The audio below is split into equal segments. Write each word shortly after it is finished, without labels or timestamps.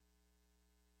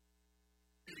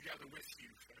together with you,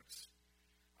 folks.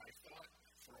 I thought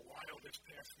for a while this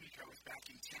past week I was back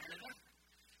in Canada.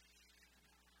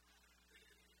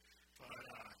 But,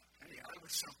 hey, I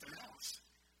was something else.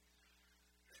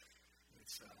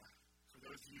 It's, for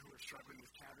those of you who are struggling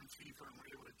with cabin fever and were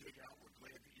able to dig out, we're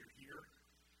glad that you're here.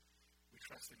 We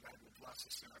trust that God will bless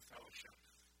us in our fellowship.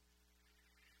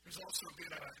 There's also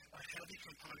been a heavy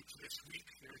component to this week.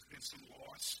 There's been some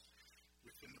loss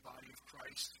within the body of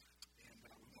Christ, and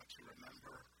we want to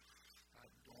remember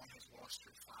Dawn has lost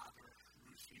her father,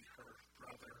 Ruthie, her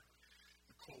brother.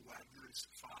 Nicole Wagner's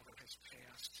father has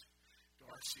passed.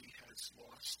 Darcy has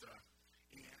lost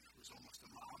Anne, who was almost a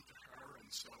mom to her, and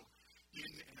so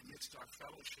in and amidst our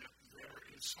fellowship, there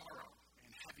is sorrow and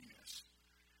heaviness.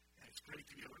 And it's great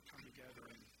to be able to come together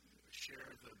and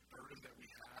share the burden that we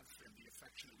have and the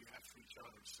affection that we have for each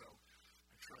other. So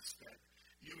I trust that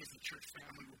you as the church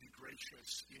family will be gracious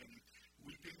in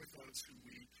weeping with those who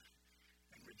weep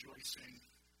and rejoicing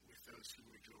with those who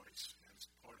rejoice as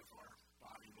part of our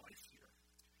body life here.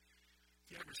 If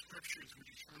you have your scriptures, would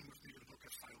you turn with me to the book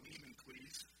of Philemon,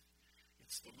 please?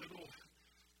 It's the little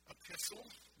epistle,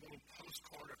 little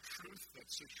postcard of truth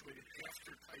that's situated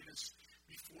after Titus,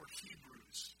 before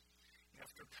Hebrews.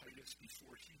 After Titus,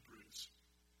 before Hebrews.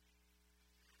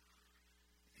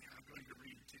 And I'm going to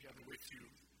read together with you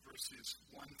verses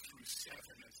 1 through 7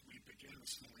 as we begin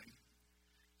this morning.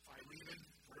 Philemon,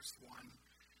 verse 1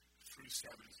 through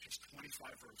 7. It's just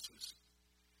 25 verses.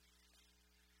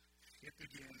 It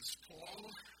begins, Paul,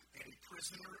 a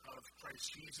prisoner of Christ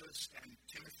Jesus, and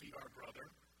Timothy, our brother,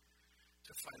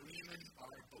 to Philemon,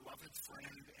 our beloved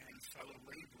friend and fellow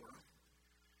laborer,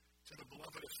 to the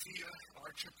beloved Apphia,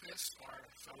 Archippus, our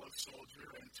fellow soldier,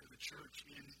 and to the church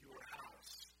in your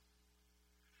house.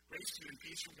 Grace to you and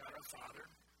peace from God our Father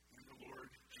and the Lord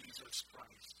Jesus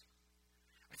Christ.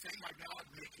 I thank my God,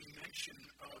 making mention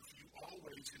of you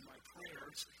always in my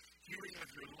prayers, hearing of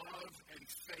your love and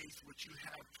faith which you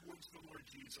have towards the Lord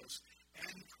Jesus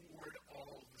and toward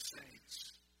all the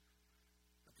saints,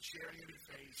 that the sharing of your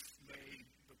faith may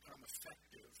become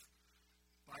effective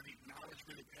by the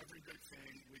acknowledgement of every good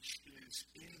thing which is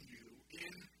in you,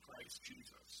 in Christ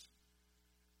Jesus.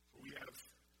 For we have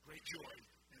great joy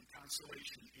and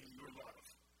consolation in your love,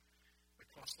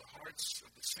 because the hearts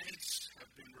of the saints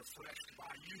have been refreshed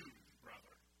by you,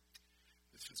 brother.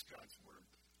 This is God's word.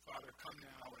 Father, come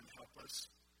now and help us.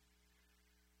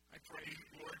 I pray,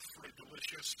 Lord, for a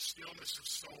delicious stillness of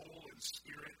soul and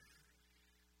spirit.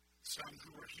 Some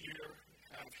who are here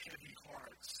have heavy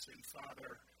hearts, and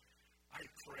Father, I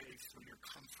pray for your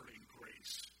comforting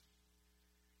grace.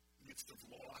 In the midst of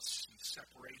loss and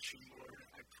separation, Lord,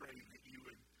 I pray that you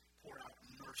would pour out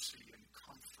mercy and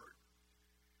comfort.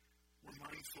 We're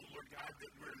mindful, Lord God,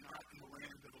 that we're not in the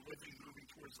land of the living moving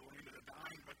towards the land of the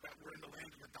dying, but that we're in the land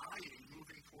of the dying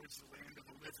moving towards the land of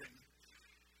the living.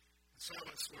 And some of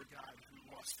us, Lord God, who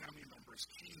lost family members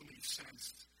keenly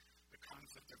sensed the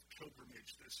conflict of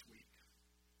pilgrimage this week.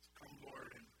 So come,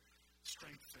 Lord, and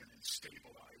strengthen and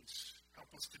stabilize. Help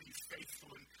us to be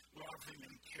faithful and loving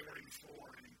and caring for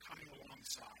and in coming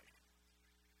alongside.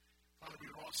 Father, we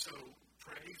also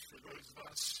pray for those of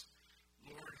us,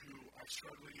 Lord, who are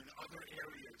struggling in other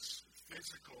areas,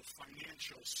 physical,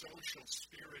 financial, social,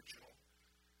 spiritual.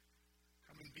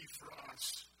 Come and be for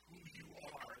us who you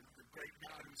are, the great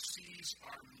God who sees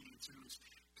our needs, who is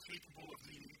capable of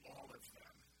meeting all of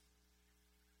them.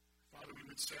 Father, we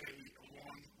would say,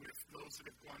 along with those that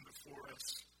have gone before us,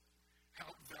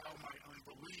 help thou my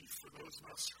unbelief, for those of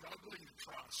us struggling to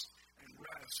trust and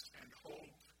rest and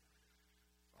hope.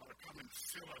 Father, come and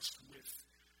fill us with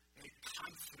a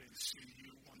confidence in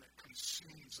you, one that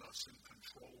consumes us and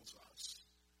controls us.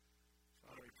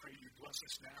 Father, I pray you bless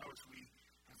us now as we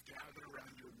have gathered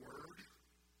around your word.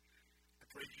 I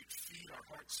pray you feed our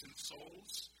hearts and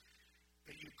souls,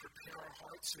 that you prepare our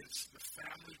hearts as the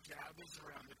family gathers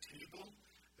around the table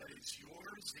that is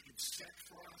yours, that you've set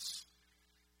for us.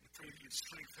 I pray that you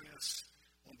strengthen us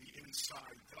on the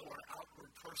inside. Though our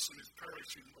outward person is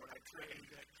perishing, Lord, I pray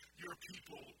that your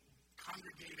people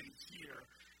congregating here,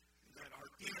 that our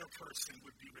inner person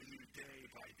would be renewed day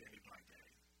by day by day.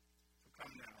 So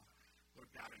come now, Lord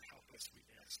God, and help us, we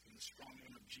ask, in the strong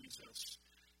name of Jesus,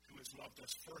 who has loved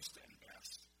us first and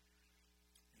best.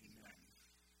 Amen.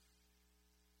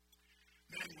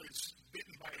 Man was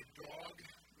bitten by a dog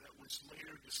that was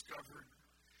later discovered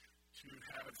to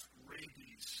have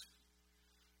rabies.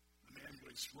 The man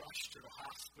was rushed to the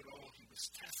hospital. He was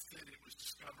tested. It was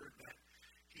discovered that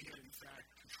he had, in fact,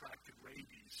 contracted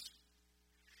rabies.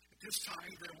 At this time,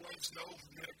 there was no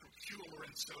medical cure,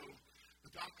 and so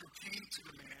the doctor came to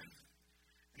the man,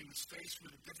 and he was faced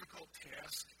with a difficult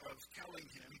task of telling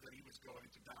him that he was going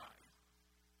to die.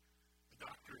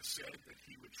 Philemon said that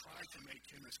he would try to make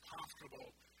him as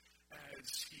comfortable as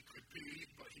he could be,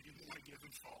 but he didn't want to give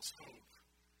him false hope.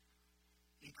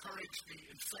 He encouraged the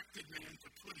infected man to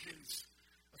put his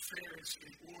affairs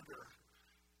in order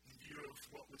in view of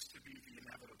what was to be the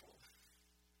inevitable.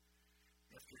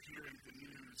 After hearing the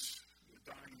news, the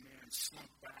dying man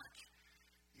slumped back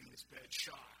in his bed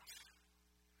shocked.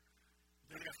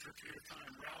 Then after a period of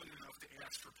time, rallied enough to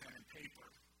ask for pen and paper.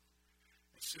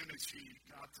 As soon as he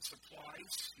got the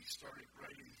supplies, he started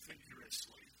writing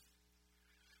vigorously.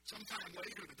 Sometime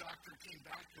later, the doctor came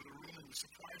back to the room and was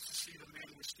surprised to see the man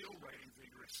was still writing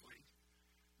vigorously.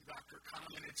 The doctor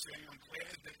commented, saying, "I'm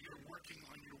glad that you're working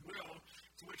on your will,"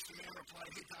 to which the man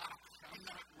replied, "Hey, Doc, I'm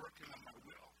not working on my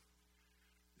will.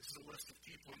 This is a list of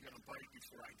people I'm going to bite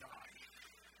before I die."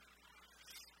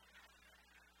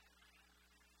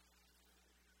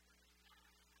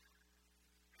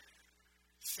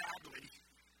 Sadly,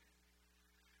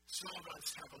 some of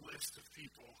us have a list of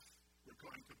people we're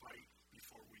going to bite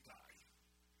before we die.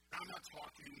 I'm not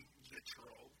talking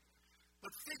literal,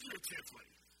 but figuratively.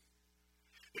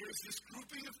 There's this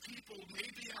grouping of people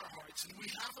maybe in our hearts, and we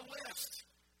have a list.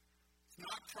 It's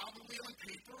not probably on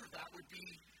paper, that would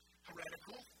be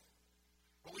heretical,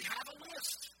 but we have a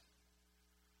list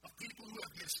of people who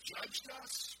have misjudged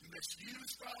us,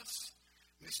 misused us,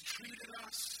 mistreated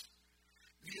us.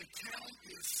 The account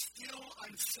is still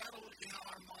unsettled in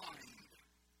our mind.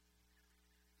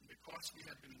 And because we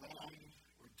have been wronged,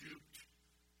 or duped,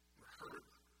 or hurt,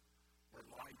 or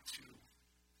lied to,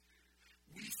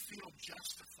 we feel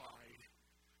justified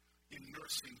in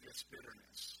nursing this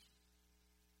bitterness.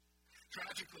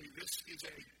 Tragically, this is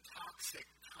a toxic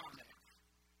tonic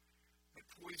that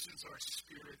poisons our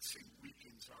spirits and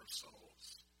weakens our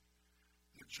souls.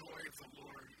 The joy of the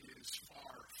Lord is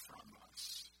far from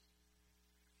us.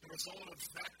 The result of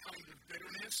that kind of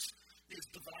bitterness is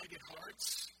divided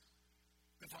hearts,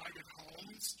 divided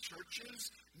homes,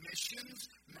 churches, missions,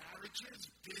 marriages,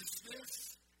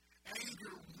 business.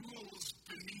 Anger rules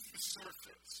beneath the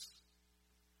surface.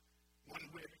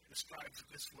 One wit describes it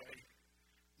this way: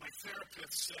 "My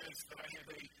therapist says that I have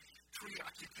a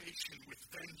preoccupation with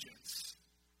vengeance."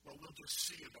 Well, we'll just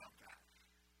see about that.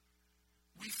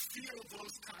 We feel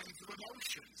those kinds of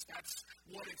emotions. That's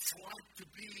what it's like to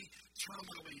be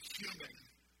terminally human.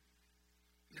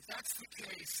 And if that's the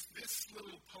case, this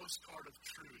little postcard of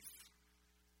truth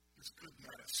is good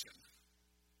medicine.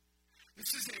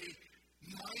 This is a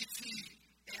mighty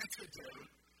antidote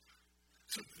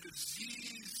to the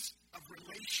disease of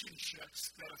relationships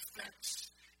that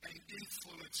affects and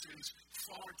influences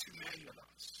far too many of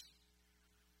us.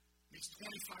 These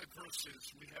 25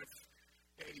 verses, we have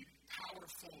a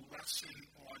powerful lesson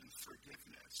on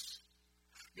forgiveness.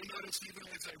 You'll notice even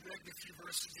as I read the few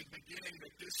verses in the beginning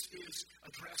that this is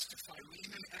addressed to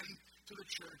Philemon and to the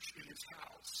church in his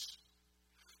house.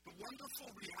 The wonderful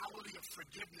reality of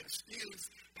forgiveness is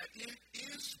that it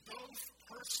is both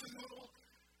personal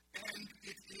and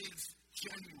it is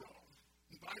general.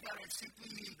 And by that I simply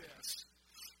mean this: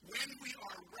 when we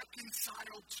are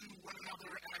reconciled to one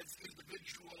another as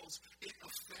individuals, it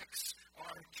affects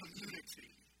our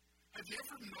community. Have you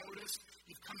ever noticed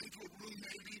you've come into a room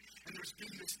maybe and there's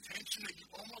been this tension that you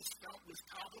almost felt was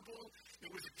palpable?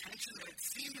 It was a tension that it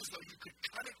seemed as though you could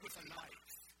cut it with a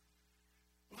knife.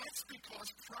 Well, that's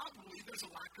because probably there's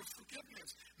a lack of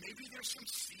forgiveness. Maybe there's some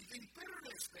seething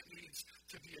bitterness that needs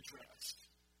to be addressed.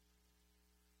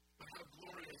 But how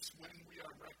glorious when we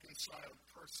are reconciled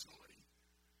personally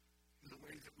in the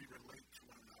way that we relate to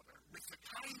one another, with the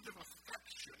kind of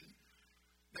affection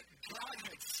that God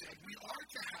had said we are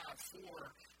to have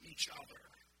for each other.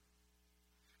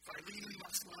 Philemon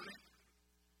must learn it.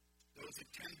 Those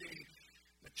attending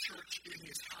the church in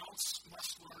his house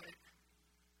must learn it.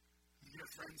 And dear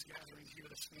friends gathering here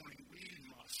this morning, we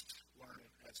must learn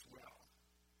it as well.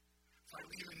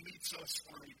 Philemon meets us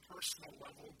on a personal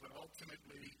level, but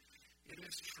ultimately it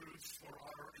is truth for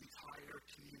our entire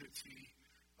community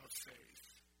of faith.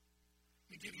 Let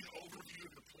me give you an overview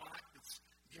of the plot that's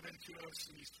given to us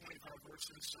in these 25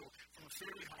 verses. So from a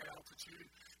fairly high altitude,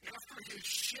 after his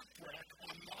shipwreck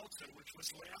on Malta, which was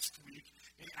last week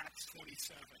in Acts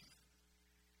 27,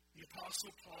 the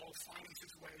Apostle Paul finds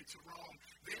his way to Rome.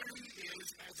 There he is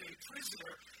as a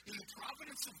prisoner. In the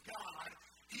providence of God,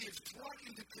 he is brought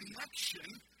into connection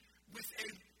with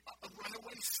a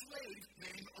runaway slave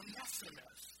named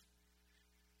Onesimus.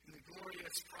 In the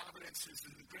glorious providences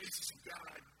and the graces of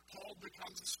God, Paul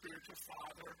becomes the spiritual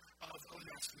father of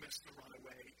Onesimus, the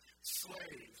runaway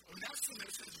slave.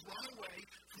 Onesimus has run away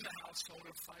from the household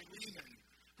of Philemon,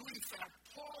 who in fact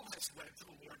Paul has led to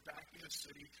the Lord back in the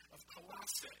city of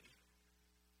Colossae.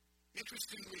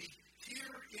 Interestingly,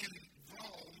 here in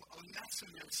Rome,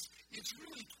 Onesimus is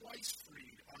really twice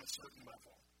freed on a certain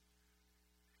level.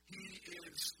 He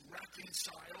is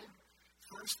reconciled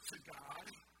first to God,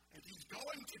 and he's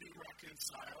going to be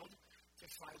reconciled to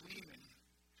Philemon.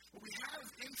 What we have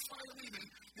in Philemon,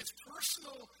 this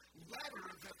personal letter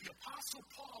that the Apostle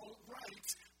Paul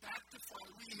writes back to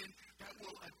Philemon that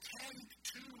will attend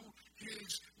to his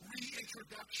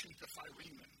reintroduction to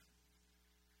Philemon.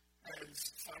 As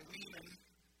Philemon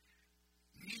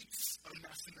meets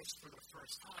Onesimus for the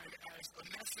first time, as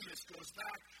Onesimus goes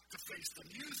back to face the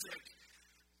music,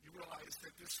 you realize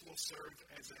that this will serve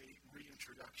as a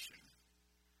reintroduction.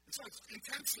 And so it's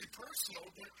intensely personal,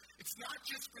 but it's not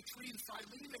just between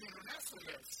Philemon and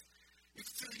Onesimus.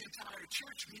 It's to the entire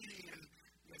church meeting in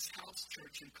this house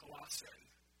church in Colossae.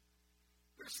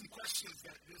 There are some questions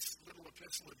that this little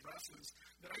epistle addresses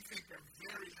that I think are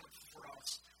very helpful for us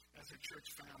as a church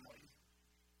family.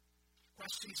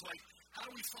 Questions like, how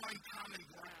do we find common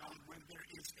ground when there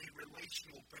is a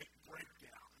relational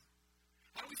breakdown?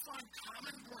 How do we find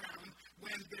common ground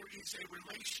when there is a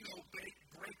relational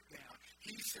breakdown?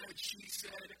 He said, she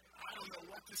said, I don't know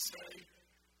what to say.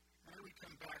 How do we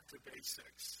come back to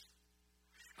basics?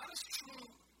 What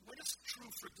does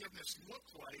true forgiveness look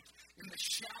like in the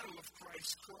shadow of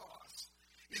Christ's cross?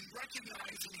 In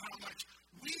recognizing how much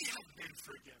we have been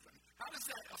forgiven? How does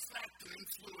that affect and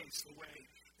influence the way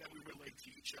that we relate to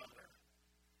each other?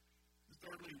 And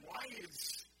thirdly, why is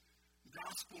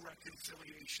gospel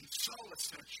reconciliation so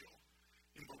essential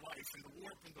in the life and the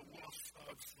warp and the woof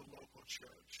of the local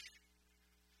church?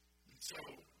 And so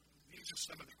these are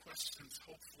some of the questions,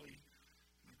 hopefully,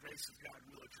 the grace of God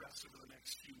will address over the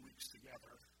next few weeks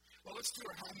together. Well, let's do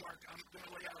our homework. I'm going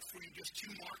to lay out for you just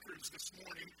 2 markers this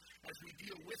morning as we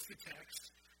deal with the text.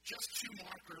 Just 2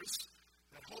 markers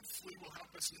that hopefully will help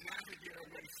us navigate our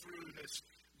way through this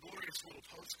glorious little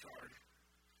postcard.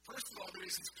 First of all, there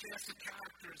is this cast of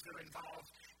characters that are involved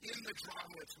in the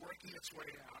drama that's working its way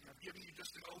out. And I've given you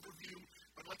just an overview,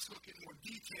 but let's look in more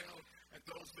detail at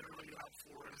those that are laid out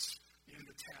for us in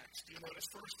the text. You'll notice,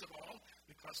 first of all,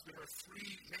 because there are 3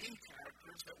 main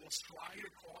characters that will stride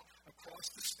across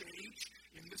the stage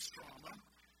in this drama,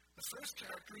 the first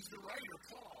character is the writer,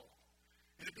 Paul.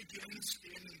 And it begins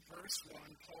in verse 1,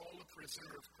 Paul, a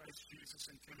prisoner of Christ Jesus,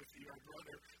 and Timothy, our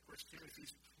brother. Of course,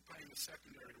 Timothy's playing the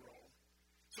secondary role.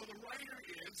 So the writer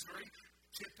is very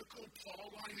typical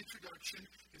Pauline introduction.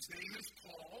 His name is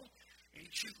Paul.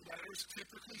 Ancient letters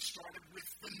typically started with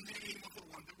the name of the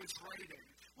one that was writing,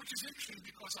 which is interesting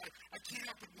because I can't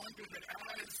help but wonder that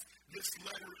as this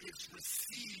letter is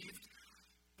received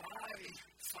by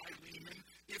Philemon,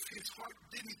 if his heart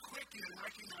didn't quicken in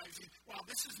recognizing, wow,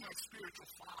 this is my spiritual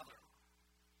father.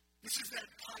 This is that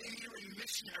pioneering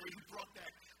missionary who brought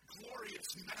that glorious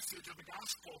message of the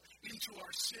gospel into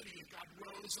our city, and God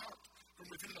rose up from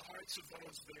within the hearts of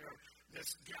those there,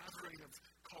 this gathering of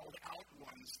called out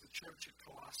ones, the church at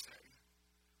Colossae.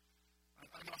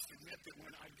 I must admit that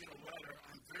when I get a letter,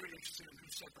 I'm very interested in who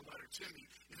sent the letter to me.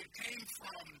 If it came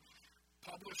from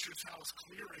Publisher's House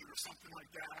Clearing or something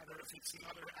like that, or if it's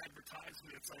another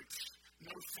advertisement, it's like,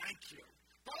 no thank you.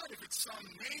 But if it's some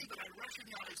name that I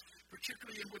recognize,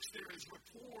 particularly in which there is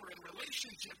rapport and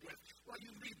relationship with, well,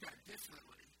 you read that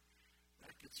differently.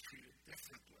 That gets treated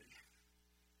differently.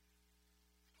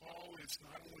 Paul is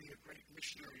not only a great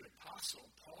missionary apostle,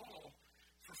 Paul,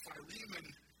 for Philemon,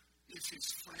 is his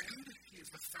friend. He is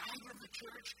the founder of the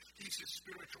church. He's his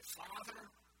spiritual father.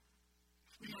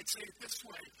 We might say it this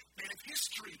way, they have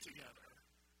history together.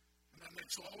 And that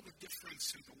makes all the difference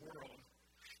in the world.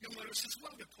 You'll notice as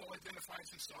well that Paul identifies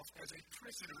himself as a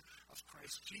prisoner of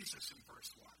Christ Jesus in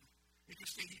verse 1.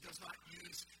 Interesting, he does not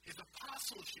use his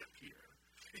apostleship here.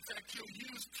 In fact, he'll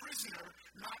use prisoner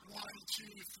not 1, 2,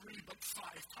 3, but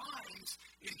 5 times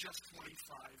in just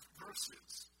 25 verses.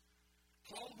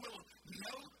 Paul will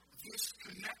note this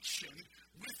connection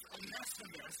with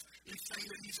Onesimus in saying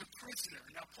that he's a prisoner.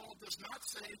 Now, Paul does not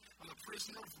say, I'm a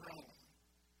prisoner of Rome.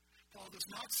 Paul does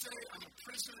not say, I'm a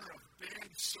prisoner of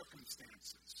bad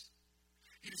circumstances.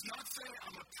 He does not say,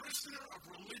 I'm a prisoner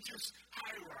of religious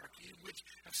hierarchy which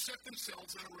have set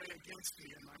themselves in array against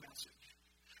me in my message.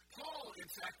 Paul, in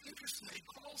fact, interestingly,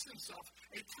 calls himself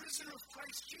a prisoner of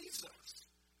Christ Jesus,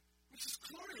 which is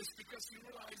curious because he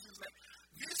realizes that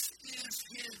this is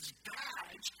his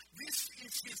badge, this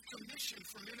is his commission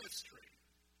for ministry.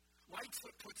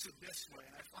 Lightfoot puts it this way,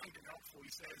 and I find it helpful.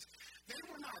 He says, they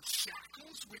were not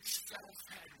shackles which self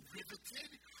had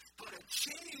riveted, but a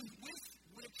chain with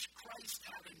which Christ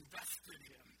had invested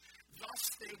him. Thus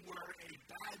they were a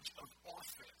badge of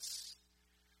office.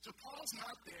 So Paul's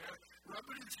not there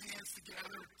rubbing his hands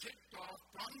together, ticked off,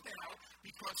 bummed out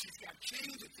because he's got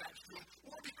chains attached to him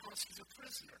or because he's a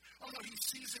prisoner. Oh no, he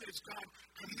sees it as God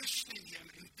commissioning him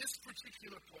in this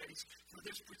particular place for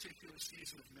this particular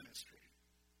season of ministry.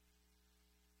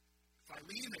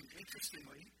 Philemon,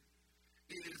 interestingly,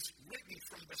 is written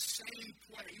from the same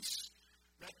place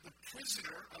that the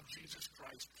prisoner of Jesus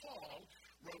Christ, Paul,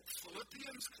 wrote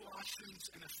Philippians, Colossians,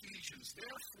 and Ephesians.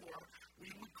 Therefore, we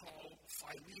would call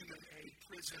Philemon a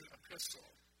prison epistle.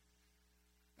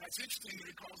 Now, it's interesting that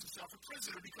he calls himself a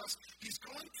prisoner because he's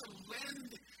going to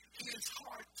lend his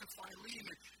heart to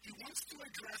Philemon. He wants to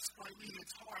address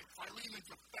Philemon's heart,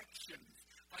 Philemon's affection,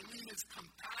 Philemon's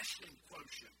compassion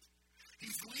quotient.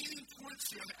 He's leaning towards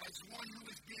him as one who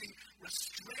is being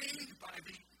restrained by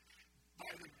the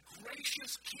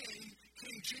gracious King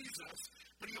Jesus,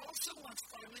 but he also wants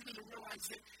Philemon to realize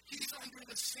that he's under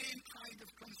the same kind of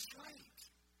constraint.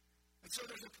 And so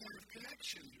there's a point of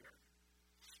connection here.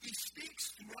 He speaks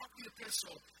throughout the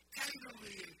epistle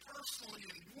tenderly and personally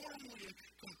and warmly and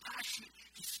compassionately.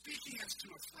 He's speaking as to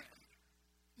a friend.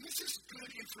 And this is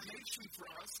good information for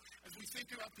us as we think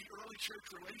about the early church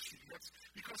relationships,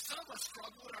 because some of us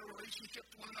struggle in our relationship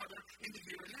to one another in the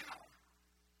here and now.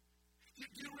 Do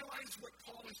you realize what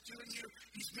Paul is doing here?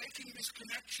 He's making this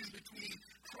connection between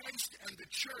Christ and the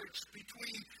church,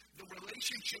 between the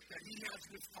relationship that he has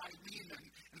with Philemon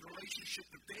and the relationship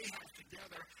that they have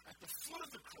together at the foot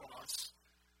of the cross,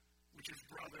 which is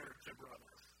brother to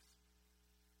brother.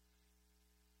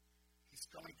 He's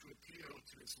going to appeal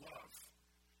to his love.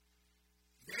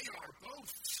 They are both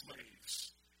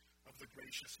slaves of the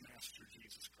gracious Master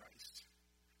Jesus Christ.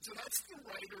 So that's the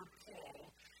writer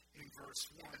Paul in verse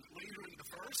 1. Later in the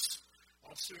verse,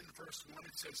 also in verse 1,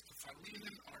 it says, to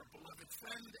Philemon, our beloved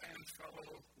friend and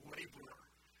fellow laborer.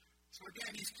 So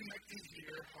again, he's connecting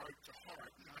here heart to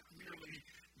heart, not merely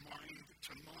mind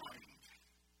to mind.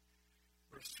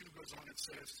 Verse 2 goes on, it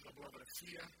says, to the beloved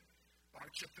Apphia,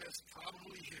 Archippus,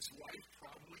 probably his wife,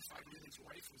 probably Philemon's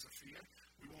wife was Apphia.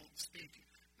 We won't speak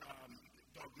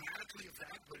dogmatically of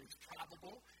that, but it's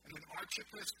probable. And then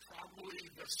Archippus, probably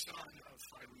the son of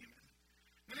Philemon.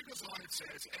 Then it goes on, it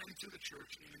says, and to the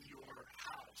church in your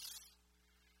house.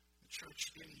 The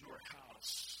church in your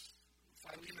house.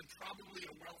 Philemon, probably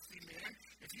a wealthy man.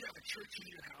 If you have a church in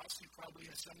your house, he probably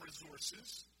has some resources.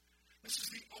 This is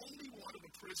the only one of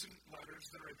the prison letters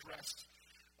that are addressed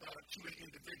to an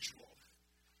individual.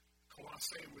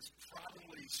 Colossae was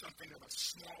probably something of a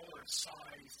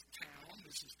smaller-sized town.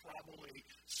 This is probably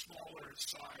a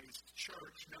smaller-sized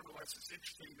church. Nevertheless, it's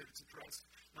interesting that it's addressed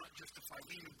not just to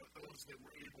Philemon, but those that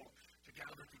were able to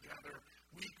gather together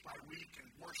week by week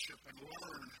and worship and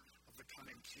learn of the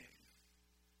coming King.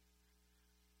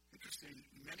 Interesting,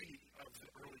 many of the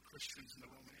early Christians in the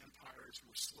Roman empires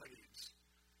were slaves.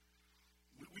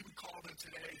 We would call them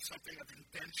today something of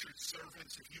indentured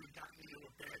servants. If you had gotten into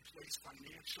a bad place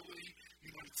financially,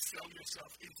 you might sell yourself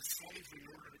into slavery in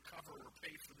order to cover or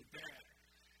pay for the debt.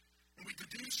 And we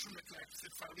deduce from the text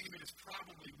that Philemon is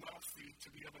probably wealthy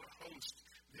to be able to host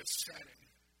this setting.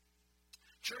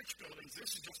 Church buildings,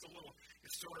 this is just a little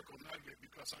historical nugget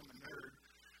because I'm a nerd.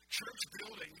 Church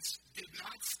buildings did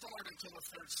not start until the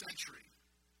 3rd century.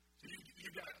 So you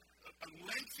got a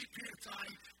lengthy period of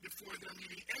time before they're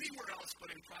meeting anywhere else but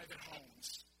in private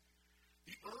homes.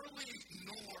 The early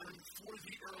norm for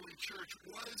the early church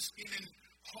was in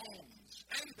homes,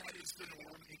 and that is the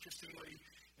norm, interestingly,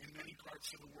 in many parts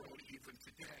of the world even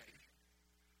today.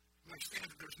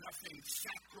 Understand that there's nothing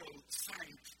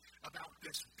sacrosanct about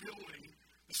this building.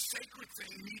 The sacred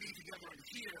thing meeting together in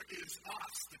here is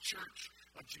us, the church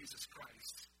of Jesus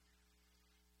Christ.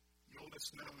 The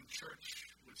oldest known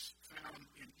church was found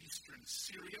in eastern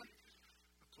Syria,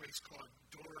 a place called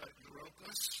Dura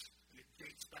Europos, and it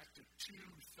dates back to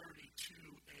 232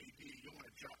 AD. You'll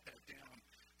want to jot that down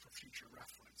for future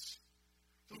reference.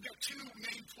 So we've got two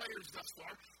main players thus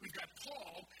far. We've got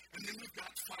Paul, and then we've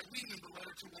got Philemon, the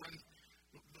letter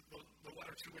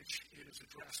to which it is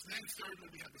addressed. And then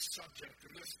thirdly, we have the subject,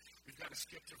 and this we've got to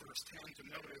skip to verse 10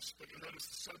 to notice, but you'll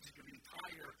notice the subject of the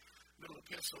entire little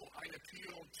epistle. I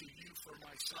appeal to you for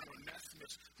my son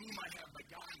Onesimus, whom I have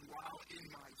begotten while in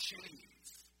my chains.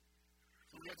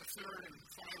 So we have the third and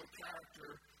final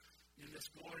character in this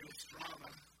glorious drama.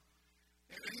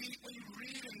 And when you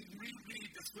read and reread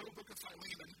this little book of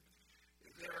Philemon,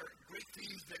 there are great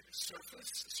themes that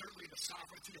surface, certainly the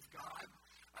sovereignty of God,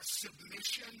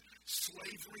 submission,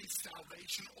 slavery,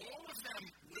 salvation, all of them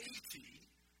weighty.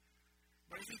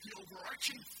 But I think the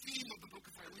overarching theme of the book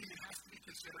of Philemon has to be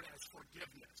considered as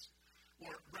forgiveness,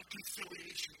 or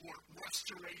reconciliation, or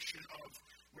restoration of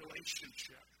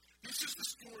relationship. This is the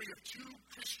story of two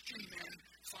Christian men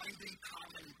finding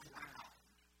common ground.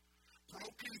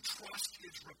 Broken trust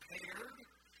is repaired.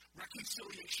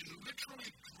 Reconciliation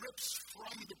literally drips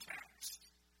from the text.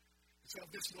 So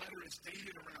this letter is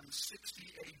dated around 60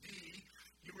 AD.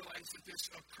 You realize that this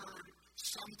occurred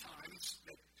sometimes,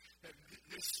 that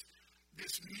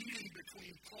this meeting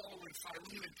between Paul and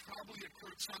Philemon probably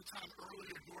occurred sometime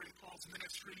earlier during Paul's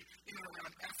ministry in and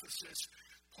around Ephesus.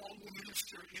 Paul will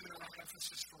minister in and around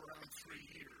Ephesus for around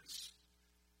 3 years.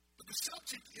 But the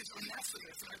subject is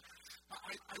Onesimus. And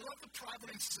I love the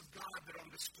providences of God that are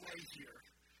on display here.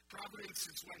 Providence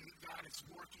is when God is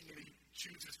working and he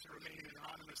chooses to remain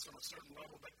anonymous on a certain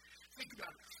level. But think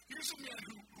about it. Here's a man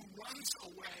who runs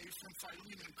away from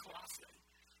Philemon and Colossae.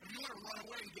 If you want to run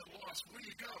away and get lost, where do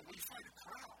you go? Well, you find a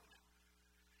crowd.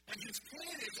 And his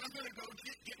plan is, I'm going to go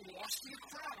get lost in the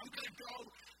crowd. I'm going to go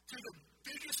to the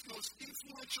biggest, most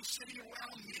influential city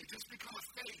around me and just become a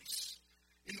face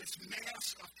in this mass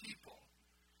of people.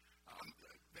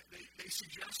 They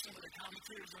suggest, some of the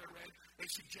commentators that I read, they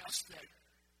suggest that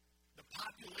the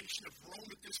population of Rome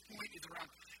at this point is around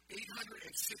 860,000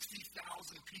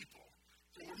 people.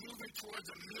 So we're moving towards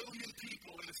 1 million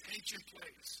people in this ancient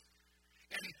place.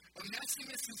 And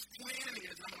Onesimus' plan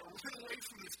is, I'm going to run away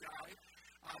from this guy.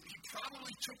 He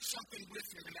probably took something with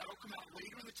him, and that'll come out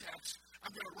later in the text.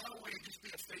 I'm going to run away and just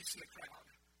be a face in the crowd.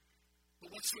 But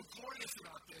what's so glorious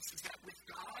about this is that with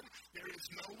God, there is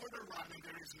nowhere to run and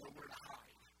there is nowhere to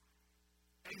hide.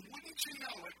 And wouldn't you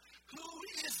know it, who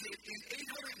is it in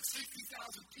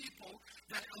 860,000 people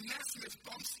that Onesimus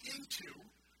bumps into?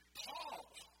 Paul.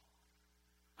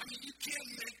 I mean, you can't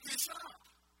make this up.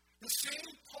 The same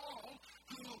Paul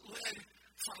who led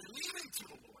Philemon to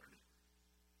the Lord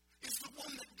is the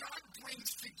one that God brings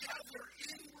together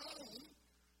in Rome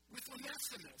with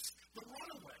Onesimus, the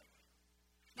runaway.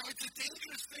 Now, it's a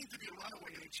dangerous thing to be a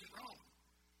runaway in ancient Rome.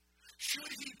 Should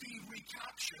he be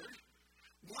recaptured,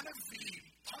 one of the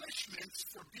punishments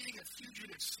for being a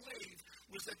fugitive slave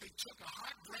was that they took a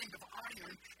hot brand of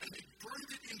iron and they burned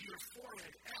it into your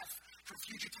forehead, F, for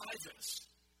fugitivis.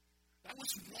 That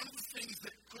was one of the things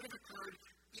that could have occurred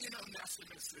in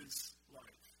Onesimus'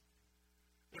 life.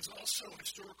 There's also a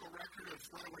historical record of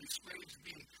runaway slaves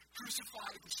being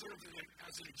crucified to serve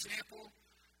as an example.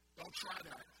 Don't try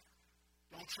that.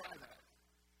 Don't try that.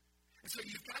 And so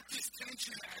you've got this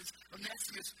tension as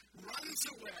Onesimus runs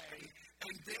away,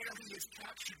 and there he is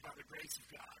captured by the grace of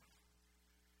God.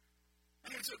 And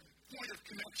there's a point of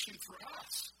connection for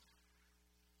us.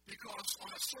 Because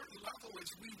on a certain level,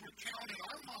 as we recount in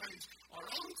our minds our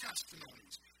own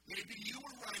testimonies, maybe you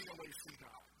were running away from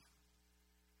God.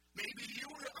 Maybe you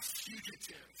were a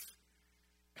fugitive,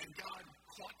 and God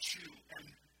caught you and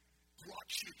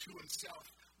brought you to himself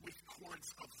with cords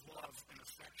of love and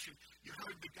affection. You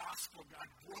heard the gospel. God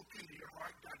broke into your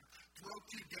heart. God broke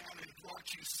you down and brought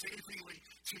you savingly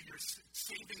to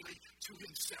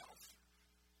himself.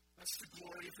 That's the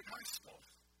glory of the gospel.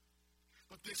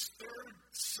 But this third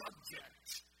subject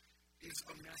is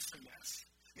Onesimus.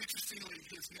 Interestingly,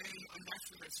 his name,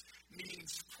 Onesimus,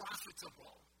 means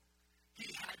profitable. He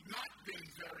had not been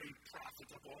very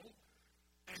profitable,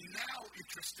 and now,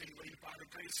 interestingly, by the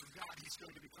grace of God, he's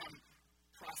going to become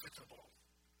profitable.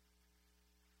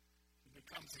 He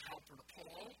becomes a helper to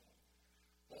Paul,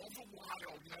 all the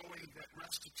while knowing that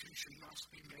restitution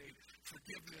must be made,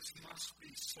 forgiveness must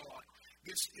be sought.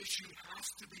 This issue has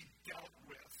to be dealt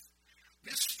with.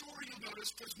 This story, you'll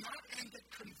notice, does not end at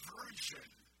conversion.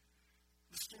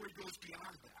 The story goes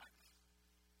beyond that.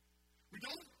 We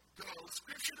don't go,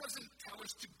 Scripture doesn't tell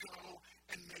us to go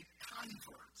and make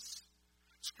converts.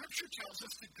 Scripture tells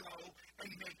us to go and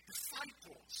make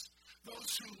disciples.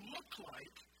 Those who look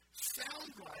like,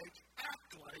 sound like,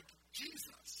 act like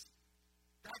Jesus.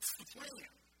 That's the plan.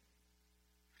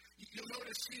 You'll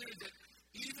notice here that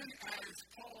even as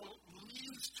Paul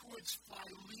leans towards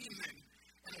Philemon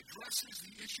and addresses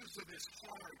the issues of his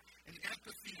heart and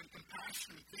empathy and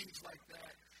compassion and things like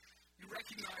that, you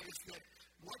recognize that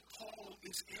what Paul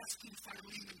is asking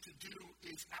Philemon to do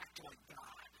is act like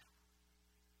God.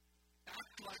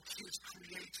 Act like his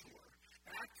creator.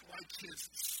 Act like his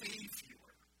savior.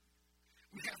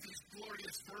 We have these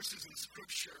glorious verses in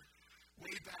Scripture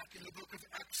way back in the book of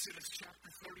Exodus, chapter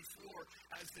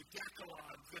 34, as the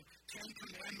Decalogue, the Ten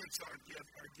Commandments are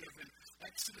given.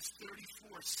 Exodus 34,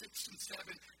 6 and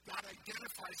 7, God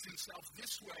identifies himself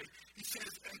this way. He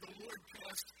says, and the Lord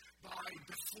passed by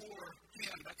before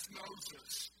him, that's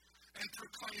Moses, and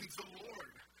proclaimed the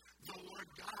Lord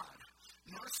God,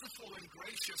 merciful and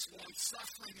gracious,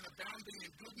 long-suffering and abounding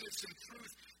in goodness and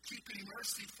truth, keeping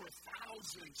mercy for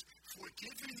thousands,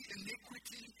 forgiving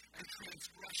iniquity and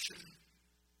transgression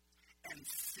and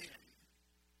sin.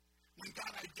 When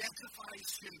God identifies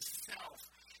himself,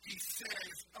 he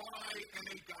says, I am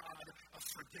a God of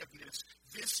forgiveness.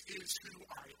 This is who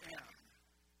I am.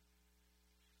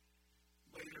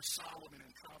 Later, Solomon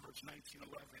in Proverbs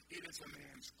 19:11, it is a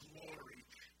man's glory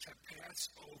to pass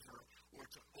over or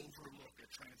to overlook a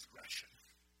transgression.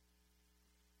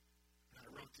 And I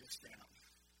wrote this down.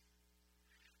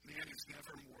 Man is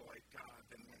never more like God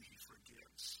than when he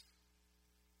forgives.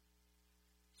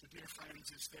 So, dear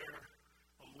friends, is there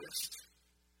a list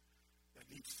that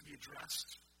needs to be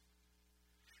addressed?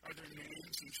 Are there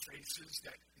names and faces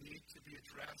that need to be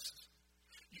addressed?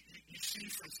 You see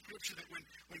from Scripture that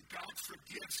when God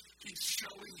forgives, he's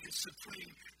showing his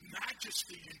supreme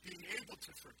majesty in being able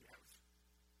to forgive.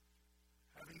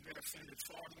 Having been offended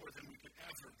far more than we could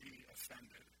ever be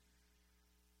offended.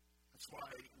 That's why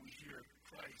we hear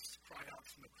Christ cry out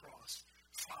from the cross,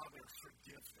 Father,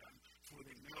 forgive them, for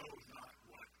they know not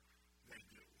what they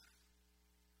do.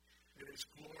 There is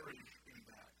glory in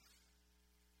that.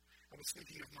 I was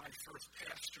thinking of my first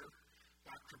pastor,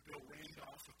 Dr. Bill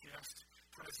Randolph, a guest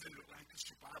president at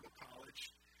Lancaster Bible College,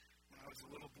 when I was a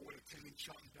little boy attending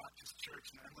Shelton Baptist Church.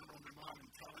 And I remember my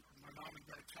mom and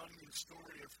dad telling me the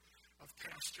story of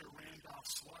Pastor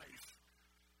Randolph's life.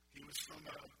 He was from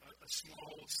a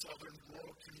small southern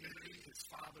rural community. His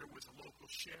father was a local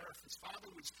sheriff. His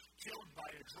father was killed by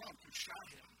a drunk who shot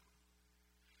him.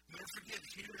 Never forget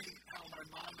hearing how my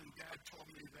mom and dad told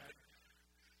me that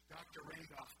Dr.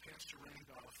 Randolph, Pastor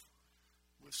Randolph,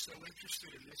 was so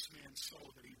interested in this man's soul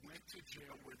that he went to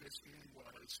jail where this man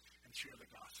was and shared the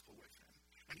gospel with him.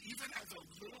 And even as a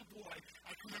little boy,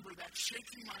 I can remember that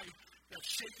shaking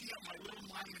up my little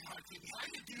mind and heart, thinking, why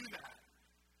do you do that?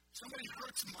 Somebody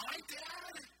hurts my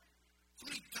dad?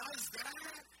 Somebody does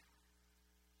that?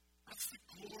 That's the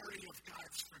glory of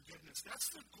God's forgiveness. That's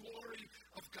the glory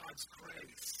of God's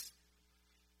grace.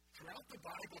 Throughout the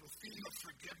Bible, the theme of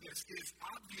forgiveness is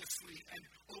obviously and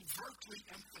overtly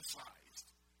emphasized.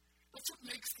 That's what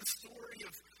makes the story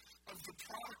of the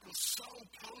prodigal so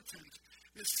potent.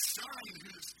 This son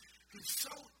who's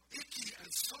so icky and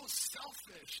so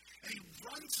selfish, and he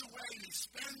runs away and he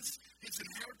spends his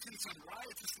inheritance on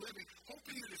riotous living,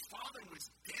 hoping that his father was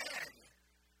dead.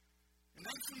 And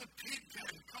then from the pig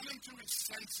pen, coming to his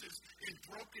senses in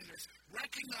brokenness,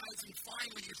 recognizing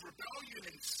finally his rebellion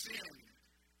and sin,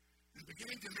 and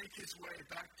beginning to make his way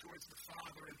back towards the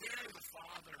Father. And there the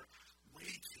Father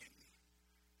waiting.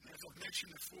 And as I've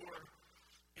mentioned before,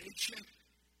 ancient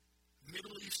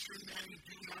Middle Eastern men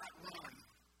do not run.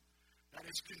 That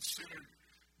is considered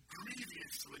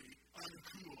grievously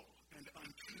uncool and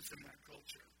uncouth in that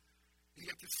culture. And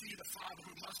yet to see the Father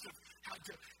who must have had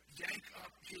to yank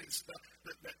up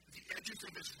the edges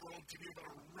of his robe to be able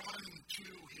to run to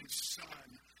his son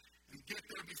and get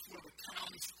there before the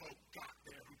townsfolk got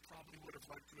there, who probably would have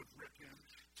liked to have ripped him,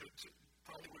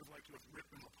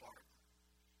 apart.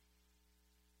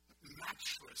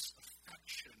 Matchless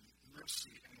affection,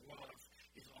 mercy, and love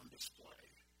is on display.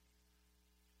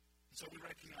 And so we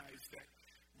recognize that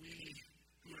we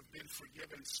who have been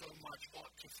forgiven so much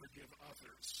ought to forgive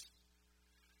others.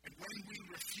 And when we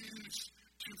refuse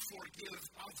to forgive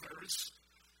others,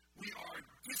 we are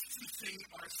distancing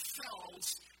ourselves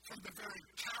from the very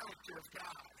character of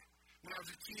God. When I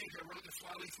was a teenager, I wrote in the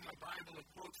flyleaf of my Bible a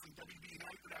quote from W.B.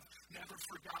 Knight that I've never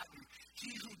forgotten. He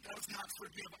who does not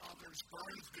forgive others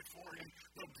burns before him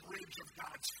the bridge of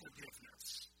God's forgiveness.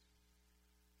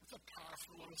 That's a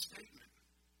powerful little statement.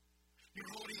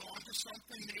 You're holding on to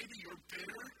something, maybe you're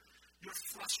bitter, you're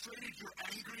frustrated, you're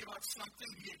angry about something,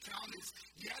 the account is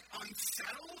yet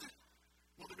unsettled.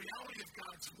 Well, the reality of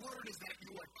God's word is that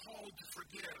you are called to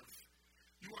forgive.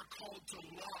 You are called to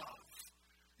love.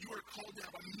 You are called to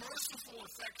have a merciful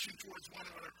affection towards one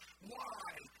another. Why?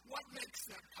 What makes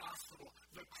that possible?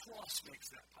 The cross makes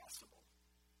that possible.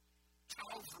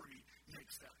 Calvary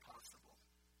makes that possible.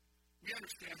 We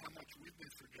understand how much we've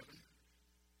been forgiven.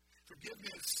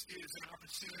 Forgiveness is an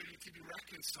opportunity to be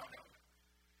reconciled.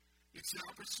 It's an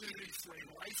opportunity for a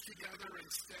life together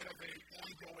instead of an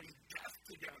ongoing death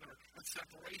together and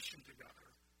separation together.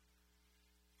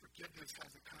 Forgiveness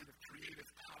has a kind of creative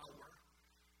power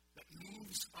that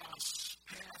moves us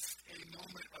past a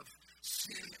moment of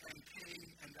sin and pain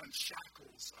and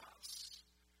unshackles us.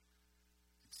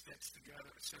 It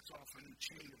sets off a new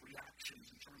chain of reactions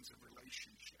in terms of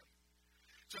relationship.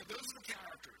 So those are the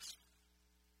characters.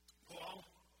 Paul,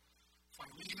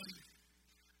 Philemon,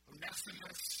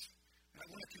 Onesimus. And I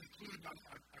want to conclude,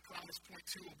 I promise point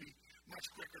 2 will be much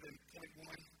quicker than point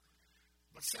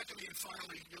 1. But secondly and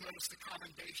finally, you'll notice the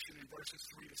commendation in verses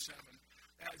 3 to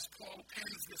 7. As Paul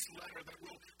pens this letter that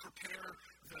will prepare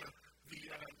the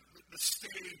the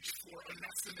stage for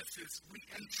Onesimus'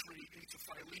 re-entry into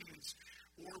Philemon's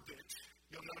orbit.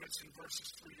 You'll notice in verses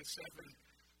 3 to 7,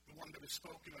 the one that is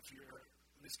spoken of here,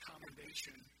 this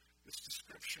commendation, this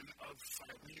description of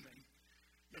Philemon.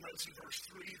 You'll notice in verse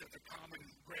 3 that the common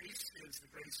grace is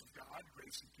the grace of God,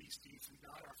 grace and peace to you from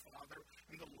God our Father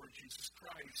and the Lord Jesus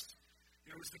Christ.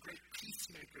 There was the great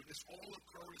peacemaker. This all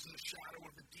occurs in the shadow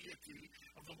of the deity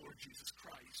of the Lord Jesus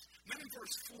Christ. And then in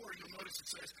verse 4, you'll notice it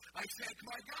says, I thank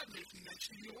my God, making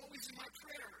mention of you always in my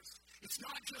prayers. It's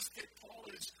not just that Paul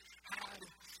has had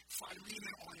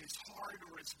Philemon on his heart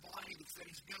or his mind, it's that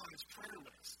he's been on his prayer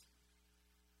list.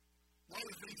 One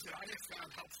of the things that I have found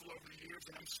helpful over the years,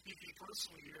 and I'm speaking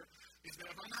personally here, is that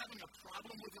if I'm having a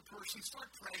problem with a person, start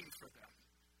praying for them.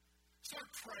 Start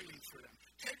praying for them.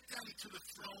 Take them to the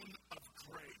throne of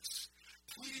grace.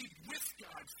 Plead with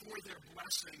God for their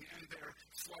blessing and their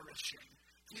flourishing.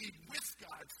 Plead with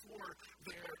God for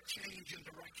their change in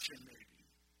direction, maybe.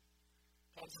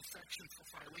 Paul's affection for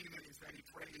Philemon is that he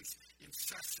prays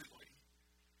incessantly.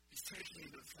 He's taking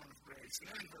him to the throne of grace.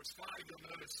 And then in verse 5, you'll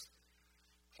notice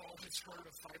Paul has heard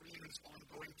of Philemon's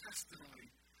ongoing testimony.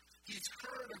 He's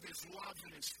heard of his love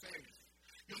and his faith.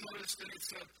 You'll notice that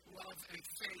it's a love and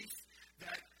faith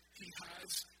that he has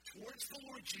towards the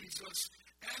Lord Jesus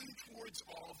and towards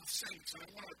all the saints. And I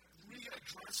want to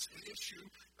readdress an issue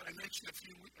that I mentioned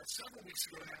several weeks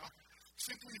ago now.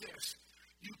 Simply this: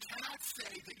 you cannot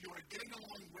say that you are getting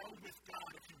along well with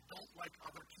God if you don't like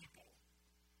other people.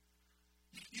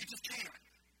 You just can't.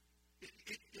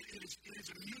 It is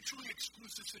a mutually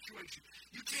exclusive situation.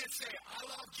 You can't say, I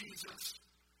love Jesus,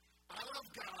 I love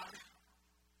God,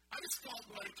 I just don't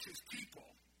like his people,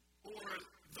 or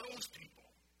those people,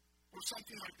 or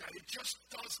something like that. It just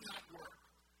does not work.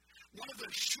 One of the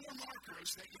sure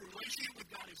markers that your relationship with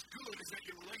God is good is that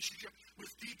your relationship with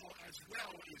people as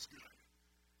well is good.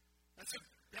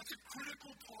 That's a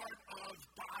critical part of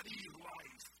body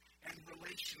life and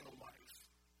relational life.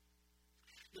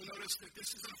 You'll notice that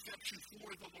this is an affection for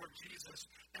the Lord Jesus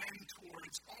and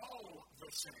towards all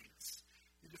the saints.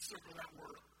 You just circle that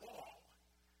word, all.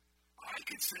 I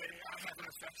could say I have an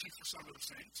affection for some of the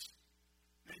saints.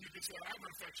 And you could say I have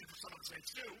an affection for some of the saints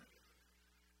too.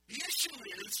 The issue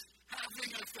is having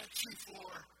an affection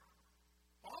for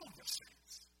all of the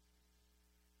saints.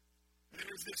 And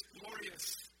there's this glorious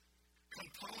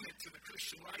component to the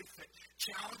Christian life that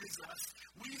challenges us.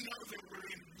 We know that we're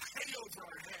in way over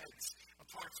our heads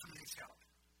apart from his help.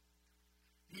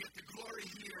 And yet the glory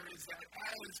here is that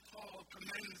as Paul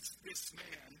commends this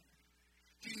man,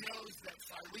 he knows that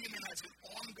Philemon has an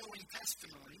ongoing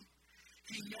testimony.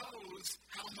 He knows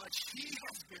how much he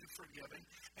has been forgiven.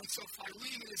 And so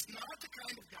Philemon is not the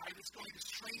kind of guy that's going to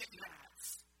string at gnats,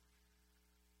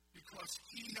 because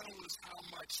he knows how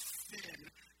much sin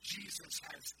Jesus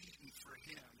has eaten for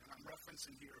him. And I'm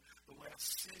referencing here The Last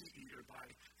Sin Eater by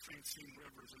Francine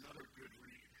Rivers, another good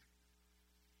read.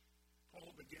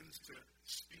 Paul begins to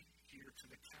speak here to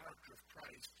the character of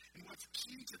Christ. And what's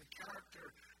key to the character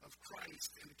of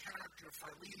Christ and the character of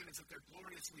Philemon is that they're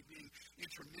gloriously being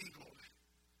intermingled.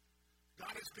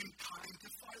 God has been kind to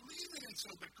Philemon, and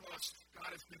so because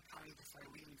God has been kind to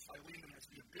Philemon, Philemon has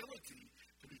the ability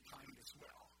to be kind as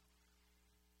well.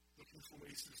 Looking for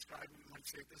ways to describe it, we might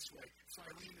say it this way: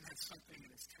 Philemon has something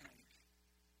in his tank.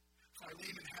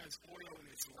 Philemon has oil in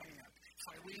his lamp.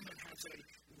 Philemon has a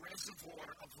reservoir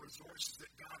of resources that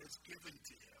God has given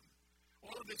to him.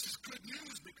 All of this is good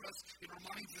news because it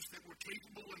reminds us that we're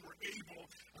capable and we're able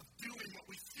of doing what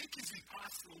we think is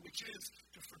impossible, which is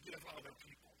to forgive other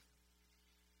people.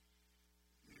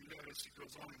 You notice it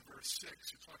goes on in verse 6.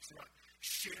 It talks about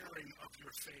sharing of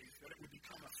your faith, that it would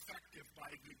become effective by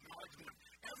the acknowledgement of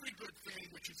every good thing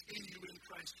which is in you in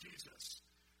Christ Jesus.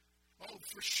 Oh,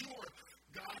 for sure,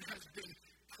 God has been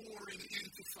pouring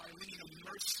into Philemon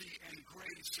mercy and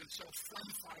grace, and so from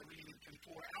Philemon can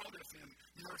pour out of him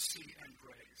mercy and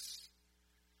grace.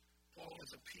 Paul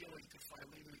is appealing to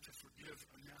Philemon to forgive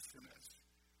Onesimus,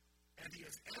 and he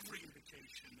has every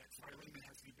indication that Philemon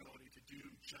has the ability to do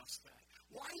just that.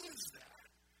 Why is that?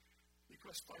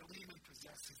 Because Philemon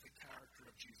possesses the character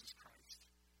of Jesus Christ.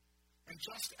 And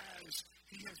just as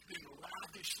he has been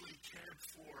lavishly cared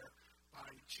for by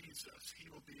Jesus,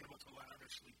 he will be able to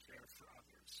lavishly care for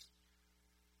others.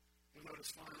 You'll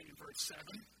notice finally in verse 7,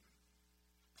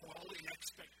 Paul, in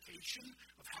expectation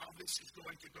of how this is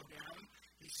going to go down,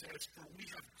 he says, "For we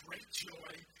have great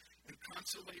joy and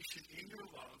consolation in your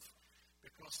love,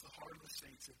 because the heart of the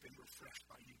saints have been refreshed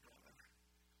by you, brother."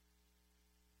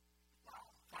 Wow.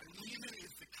 Philemon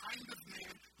is the kind of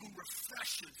man who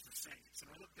refreshes the saints.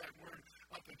 And I looked that word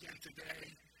up again today.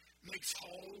 Makes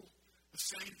whole, the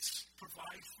saints,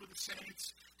 provides for the saints,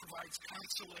 provides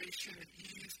consolation and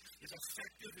ease, is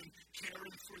effective in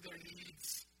caring for their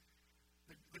needs.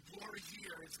 The glory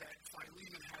here is that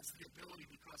Philemon has the ability,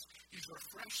 because he's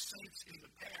refreshed saints in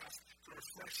the past, to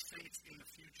refresh saints in the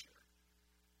future.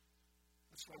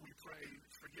 That's why we pray,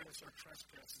 forgive us our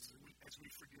trespasses as we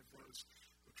forgive those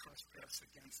who trespass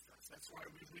against us. That's why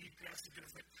we read passages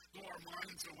that blow our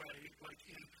minds away, like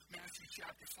in Matthew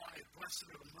chapter 5, blessed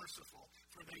are the merciful,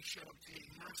 for they shall obtain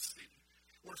mercy.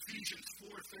 Or Ephesians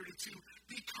 4:32,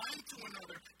 be kind to one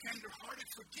another, tender-hearted,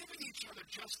 forgiving each other,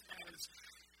 just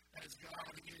as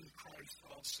God in Christ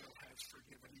also has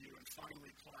forgiven you. And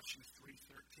finally, Colossians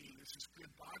 3:13. This is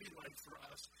good body life for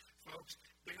us, folks.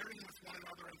 Bearing with one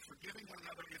another and forgiving one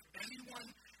another. If anyone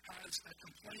has a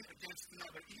complaint against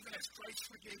another, even as Christ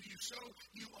forgave you, so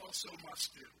you also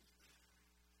must do.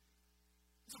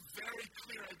 It's a very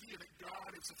clear idea that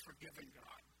God is a forgiving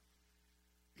God.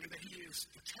 And that he is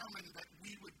determined that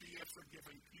we would be a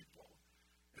forgiving people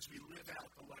as we live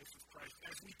out the life of Christ,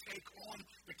 as we take on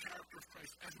the character of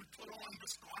Christ, as we put on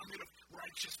this garment of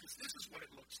righteousness. This is what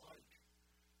it looks like.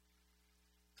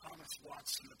 Thomas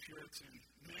Watson, the Puritan,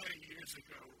 many years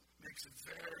ago, makes a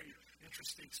very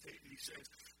interesting statement. He says,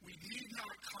 we need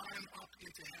not climb up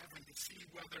into heaven to see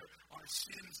whether our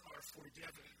sins are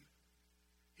forgiven.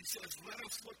 He says, let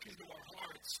us look into our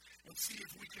hearts and see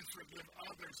if we can forgive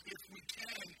others. If we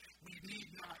can, we need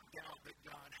not doubt that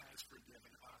God has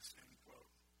forgiven us, end quote.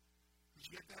 Did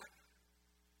you get that?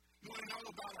 You want to know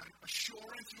about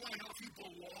assurance? You want to know if you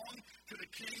belong to the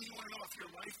King? You want to know if your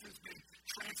life has been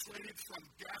translated from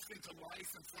death into life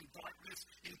and from darkness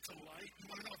into light? You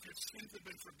want to know if your sins have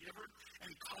been forgiven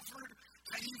and covered?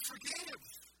 Can you forgive?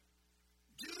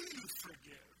 Do you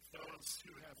forgive those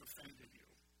who have offended you?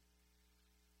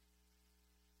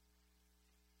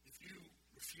 If you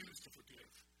refuse to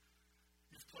forgive,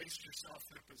 you've placed yourself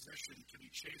in a position to be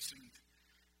chastened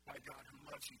by God who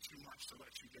loves you too much to let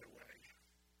you get away.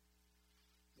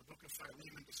 The book of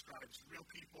Philemon describes real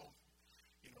people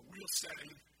in a real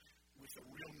setting with a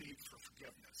real need for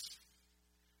forgiveness.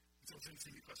 So it's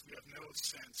interesting because we have no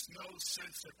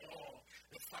sense at all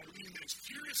that Philemon is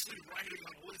furiously writing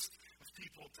on a list of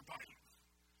people to bite.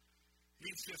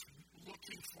 He's just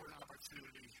looking for an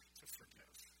opportunity to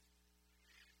forgive.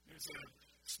 There's a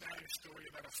Spanish story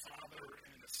about a father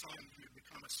and a son who had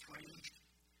become estranged.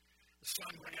 The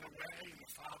son ran away, and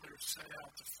the father set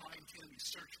out to find him. He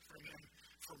searched for him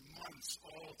for months,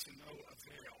 all to no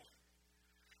avail.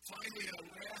 Finally, in a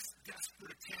last desperate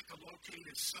attempt to locate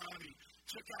his son, he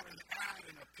took out an ad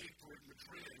in a paper in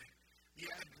Madrid. The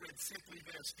ad read simply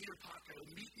this: Dear Paco,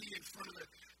 meet me in front of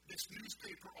this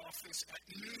newspaper office at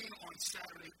noon on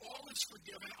Saturday. All is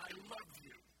forgiven. I love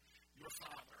you, your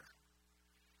father.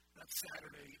 That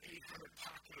Saturday, 800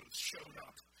 Pacos showed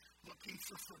up looking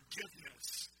for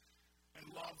forgiveness and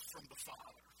love from the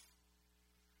Father.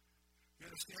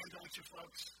 You understand, don't you,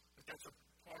 folks? That that's a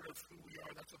part of who we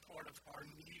are. That's a part of our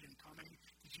need in coming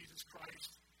to Jesus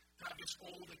Christ. To have this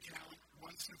old account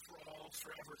once and for all,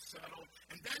 forever settled.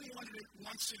 And then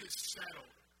once it is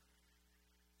settled,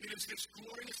 it is this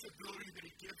glorious ability that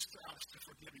he gives to us to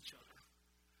forgive each other,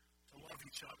 to love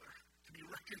each other, to be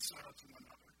reconciled to one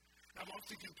another. I've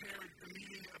often compared the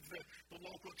meeting of the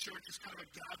local church as kind of a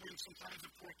gathering sometimes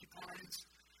of porcupines.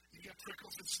 You get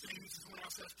prickles and stings, everyone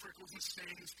else has prickles and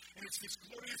stings. And it's this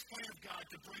glorious plan of God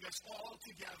to bring us all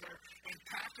together and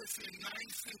pack us in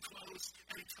nice and close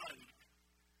and tight.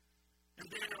 And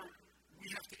there we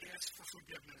have to ask for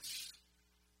forgiveness.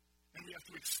 And we have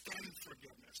to extend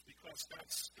forgiveness because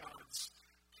that's God's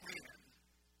plan.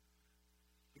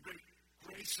 The great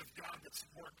grace of God that's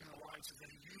at work in our lives is that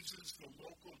he uses the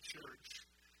local church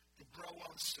to grow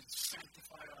us and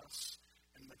sanctify us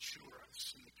and mature us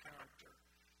in the character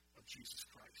of Jesus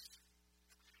Christ.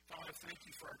 Father, thank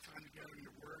you for our time together in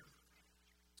your word.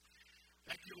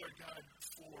 Thank you, Lord God,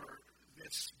 for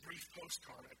this brief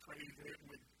postcard. I pray that it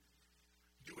would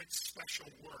do its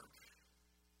special work.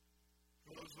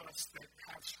 For those of us that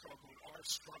have struggled, are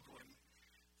struggling,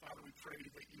 Father, we pray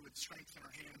that you would strengthen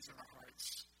our hands and our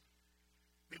hearts.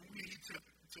 That we need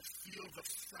to feel the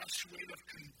fresh weight of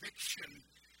conviction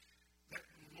that,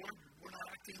 Lord, we're not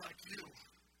acting like you,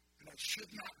 and that should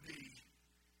not be.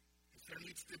 If there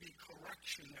needs to be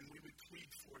correction, then we would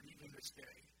plead for it even this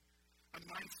day. I'm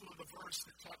mindful of the verse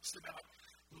that talks about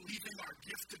leaving our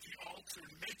gift at the altar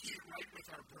and making it right with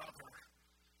our brother.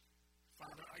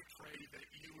 Father, I pray that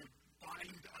you would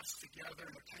bind us together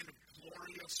in a kind of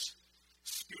glorious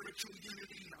spiritual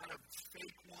unity, not a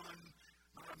fake one,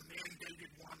 not a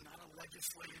mandated one, not a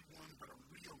legislated one, but a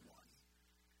real one.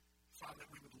 Father, that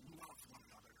we would love one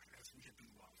another as we have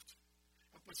been loved.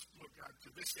 I Help us, Lord God, to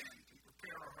this end and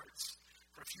prepare our hearts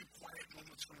for a few quiet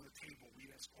moments around the table. We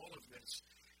ask all of this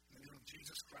in the name of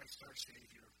Jesus Christ, our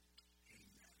Savior.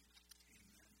 Amen.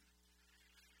 Amen.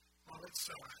 Well, let's